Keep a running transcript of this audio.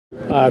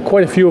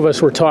Quite a few of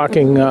us were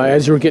talking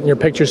as you were getting your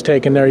pictures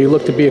taken there. You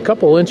look to be a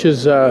couple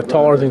inches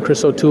taller than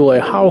Chris O'Toole.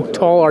 How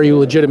tall are you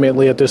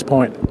legitimately at this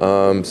point?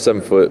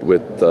 7 foot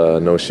with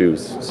no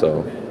shoes.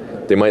 So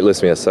they might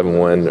list me at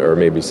 7'1" or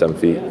maybe 7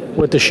 feet.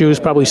 With the shoes,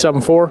 probably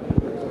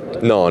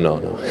 7'4"? No.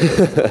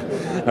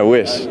 I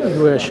wish.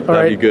 You wish. All That'd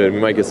right. be good. We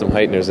might get some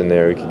heighteners in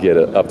there. We could get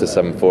up to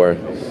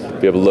 7'4".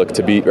 Be able to look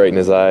to beat right in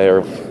his eye.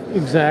 Or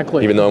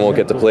exactly. Even though I won't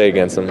get to play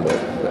against him, but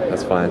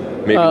that's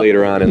fine. Maybe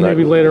later on in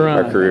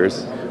our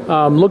careers.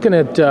 Looking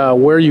at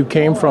where you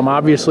came from,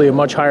 obviously a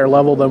much higher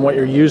level than what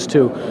you're used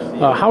to.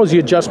 How has the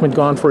adjustment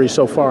gone for you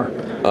so far?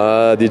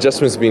 The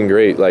adjustment's been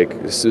great. Like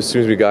as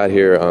soon as we got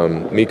here,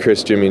 me,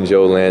 Chris, Jimmy, and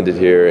Joe landed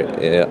here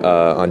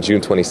on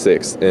June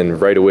 26th, and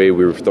right away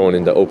we were thrown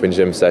into open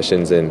gym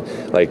sessions, and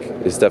like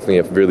it's definitely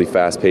a really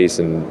fast pace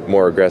and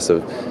more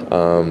aggressive.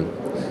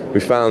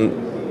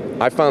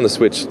 I found the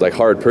switch like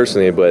hard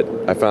personally, but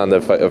I found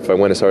that if I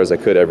went as hard as I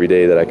could every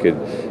day, that I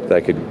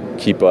could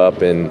keep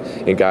up, and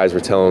guys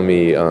were telling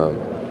me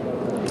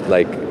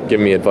like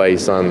giving me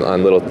advice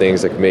on little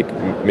things that could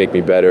make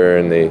me better,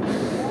 and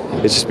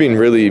it's just been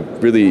really,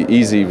 really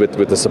easy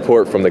with the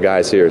support from the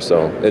guys here,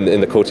 so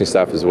and the coaching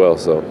staff as well.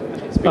 So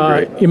it's been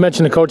great. You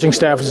mentioned the coaching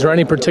staff. Is there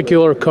any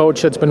particular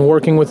coach that's been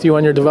working with you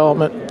on your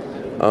development?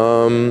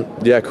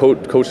 Yeah,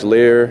 Coach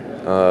Lair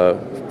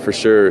for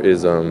sure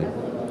is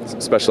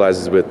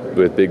specializes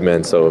with big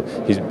men, so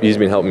he's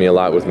been helping me a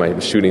lot with my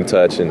shooting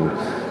touch and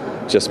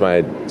just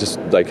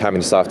like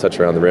having a soft touch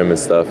around the rim and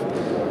stuff.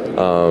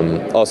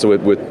 Also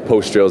with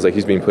post drills, like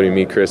he's been putting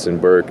me, Chris,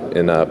 and Burke,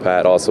 and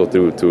Pat also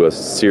through a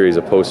series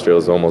of post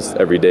drills almost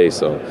every day.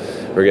 So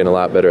we're getting a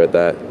lot better at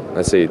that.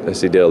 I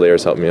see Dale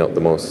Lair's helped me out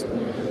the most.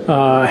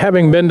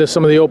 Having been to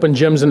some of the open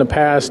gyms in the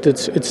past,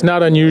 it's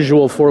not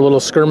unusual for a little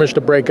skirmish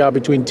to break out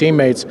between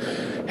teammates.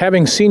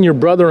 Having seen your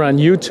brother on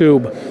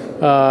YouTube,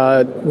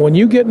 when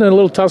you get in a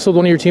little tussle with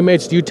one of your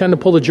teammates, do you tend to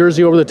pull the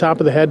jersey over the top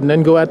of the head and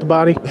then go at the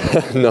body?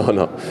 No,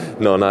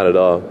 not at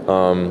all.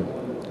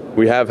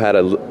 We have had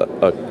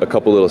a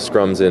couple little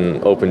scrums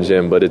in open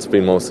gym, but it's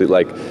been mostly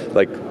like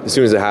as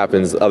soon as it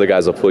happens, other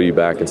guys will pull you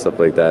back and stuff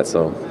like that.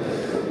 So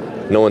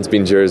no one's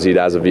been jerseyed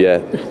as of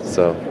yet.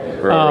 So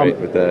we're all right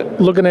with that.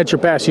 Looking at your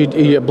past, I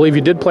believe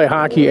you did play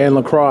hockey and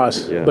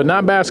lacrosse, but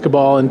not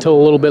basketball until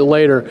a little bit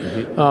later.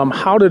 Mm-hmm.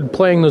 How did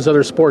playing those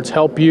other sports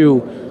help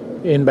you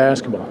in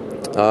basketball?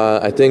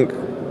 I think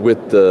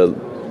with the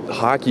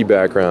hockey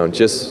background,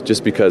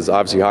 just because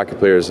obviously hockey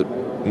players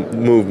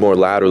move more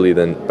laterally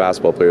than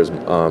basketball players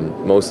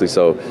mostly,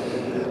 so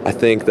I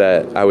think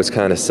that I was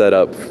kind of set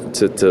up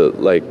to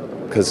like,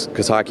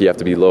 because hockey you have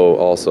to be low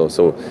also,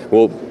 so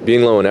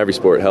being low in every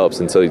sport helps,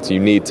 and so you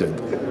need to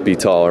be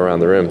tall around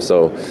the rim.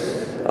 So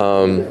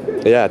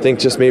I think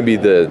just maybe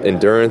the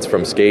endurance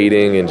from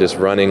skating and just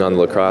running on the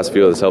lacrosse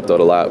field has helped out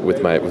a lot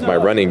with my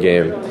running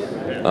game.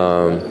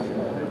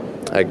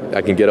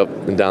 I can get up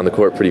and down the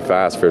court pretty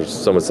fast for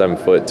someone 7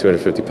 foot,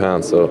 250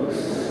 pounds. So,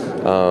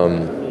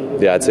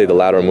 I'd say the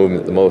lateral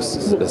movement the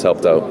most has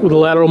helped out. With the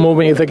lateral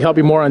movement, you think help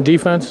you more on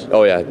defense?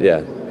 Oh,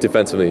 yeah.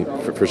 Defensively,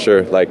 for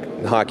sure.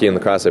 Like hockey and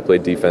lacrosse, I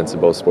played defense in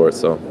both sports.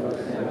 So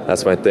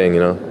that's my thing,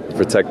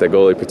 protect that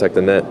goalie, protect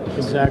the net.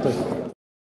 Exactly.